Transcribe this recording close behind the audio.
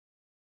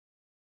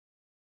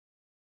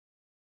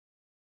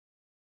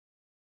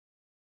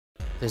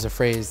There's a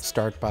phrase,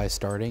 start by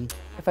starting.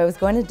 If I was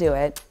going to do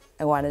it,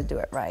 I wanted to do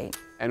it right.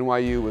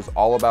 NYU was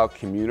all about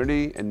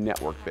community and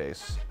network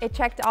base. It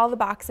checked all the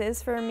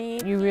boxes for me.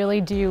 You really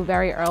do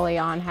very early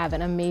on have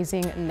an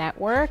amazing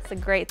network. The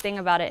great thing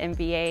about an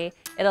MBA,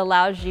 it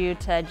allows you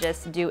to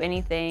just do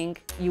anything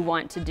you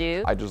want to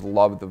do. I just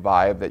love the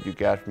vibe that you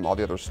get from all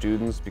the other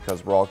students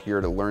because we're all here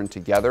to learn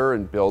together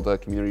and build a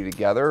community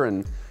together,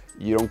 and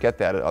you don't get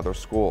that at other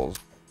schools.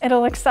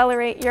 It'll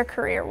accelerate your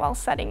career while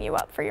setting you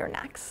up for your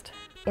next.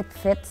 It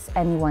fits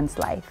anyone's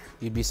life.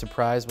 You'd be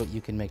surprised what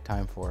you can make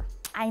time for.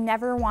 I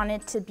never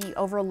wanted to be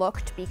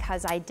overlooked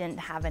because I didn't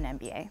have an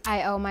MBA.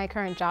 I owe my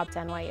current job to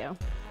NYU.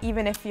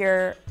 Even if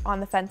you're on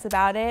the fence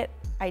about it,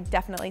 I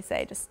definitely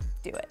say just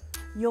do it.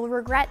 You'll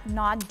regret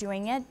not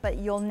doing it, but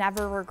you'll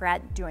never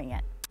regret doing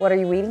it. What are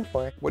you waiting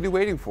for? What are you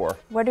waiting for?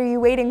 What are you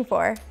waiting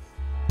for?